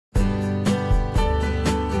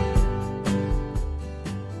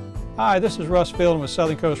Hi, this is Russ Fielding with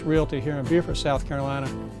Southern Coast Realty here in Beaufort, South Carolina.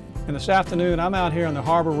 And this afternoon I'm out here on the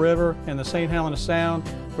Harbor River and the St. Helena Sound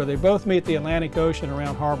where they both meet the Atlantic Ocean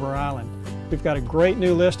around Harbour Island. We've got a great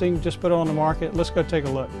new listing, just put it on the market. Let's go take a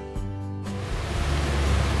look.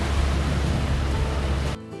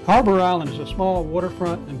 Harbour Island is a small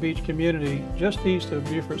waterfront and beach community just east of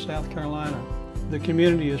Beaufort, South Carolina. The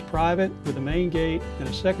community is private with a main gate and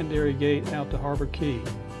a secondary gate out to Harbour Key.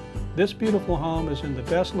 This beautiful home is in the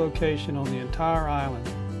best location on the entire island.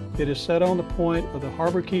 It is set on the point of the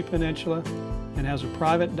Harbour Key Peninsula and has a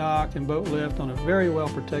private dock and boat lift on a very well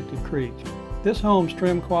protected creek. This home's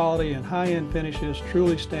trim quality and high-end finishes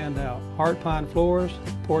truly stand out. Heart pine floors,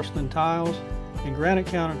 porcelain tiles, and granite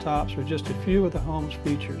countertops are just a few of the home's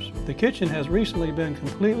features. The kitchen has recently been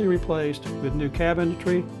completely replaced with new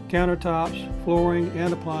cabinetry, countertops, flooring,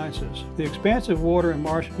 and appliances. The expansive water and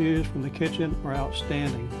marsh views from the kitchen are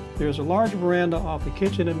outstanding. There is a large veranda off the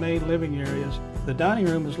kitchen and main living areas. The dining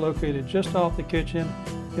room is located just off the kitchen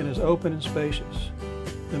and is open and spacious.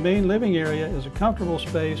 The main living area is a comfortable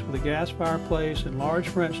space with a gas fireplace and large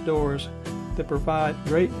French doors that provide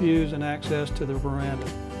great views and access to the veranda.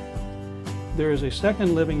 There is a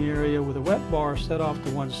second living area with a wet bar set off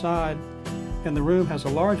to one side, and the room has a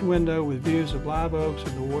large window with views of live oaks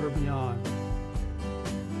and the water beyond.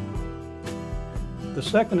 The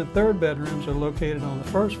second and third bedrooms are located on the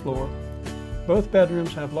first floor. Both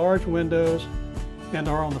bedrooms have large windows and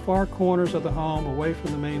are on the far corners of the home away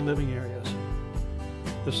from the main living areas.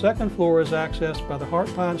 The second floor is accessed by the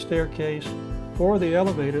heart pine staircase or the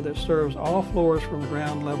elevator that serves all floors from the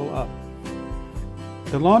ground level up.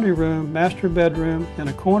 The laundry room, master bedroom, and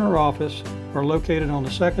a corner office are located on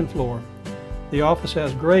the second floor. The office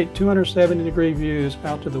has great 270-degree views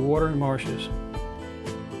out to the water and marshes.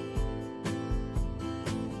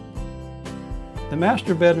 The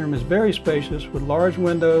master bedroom is very spacious with large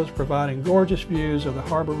windows providing gorgeous views of the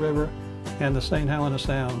Harbour River and the St. Helena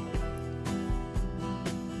Sound.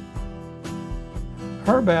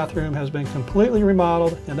 Her bathroom has been completely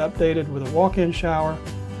remodeled and updated with a walk-in shower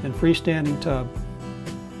and freestanding tub.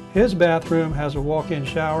 His bathroom has a walk-in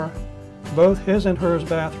shower. Both his and hers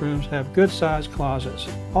bathrooms have good-sized closets.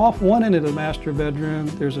 Off one end of the master bedroom,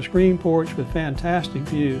 there's a screen porch with fantastic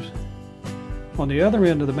views. On the other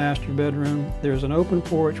end of the master bedroom, there's an open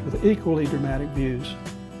porch with equally dramatic views.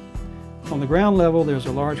 On the ground level, there's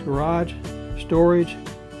a large garage, storage,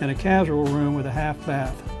 and a casual room with a half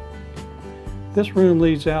bath. This room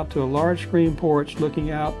leads out to a large screen porch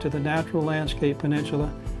looking out to the natural landscape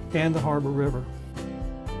peninsula and the Harbour River.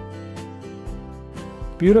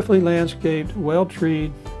 Beautifully landscaped,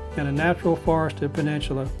 well-treed, and a natural forested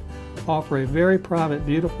peninsula offer a very private,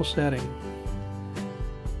 beautiful setting.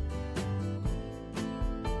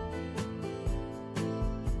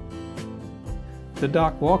 The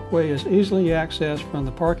dock walkway is easily accessed from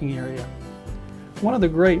the parking area. One of the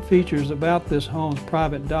great features about this home's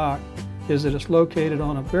private dock is that it's located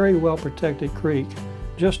on a very well-protected creek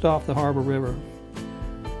just off the Harbour River.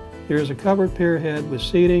 There is a covered pier head with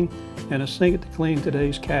seating and a sink to clean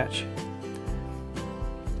today's catch.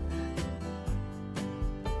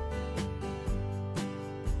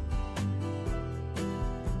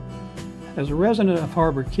 As a resident of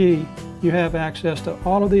Harbour Key, you have access to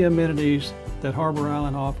all of the amenities that Harbour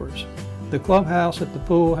Island offers. The clubhouse at the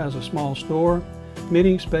pool has a small store,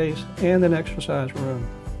 meeting space, and an exercise room.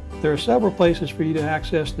 There are several places for you to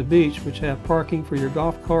access the beach which have parking for your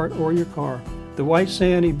golf cart or your car. The white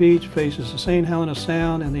sandy beach faces the St. Helena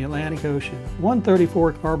Sound and the Atlantic Ocean.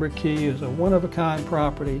 134 Harbour Key is a one-of-a-kind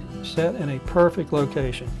property set in a perfect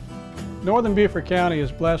location. Northern Beaufort County is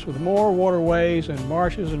blessed with more waterways and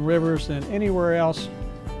marshes and rivers than anywhere else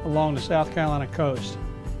along the South Carolina coast.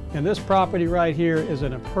 And this property right here is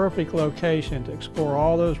in a perfect location to explore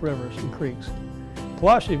all those rivers and creeks.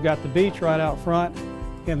 Plus, you've got the beach right out front,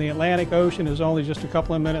 and the Atlantic Ocean is only just a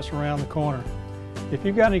couple of minutes around the corner. If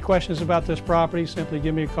you've got any questions about this property, simply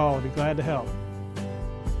give me a call. I'd be glad to help.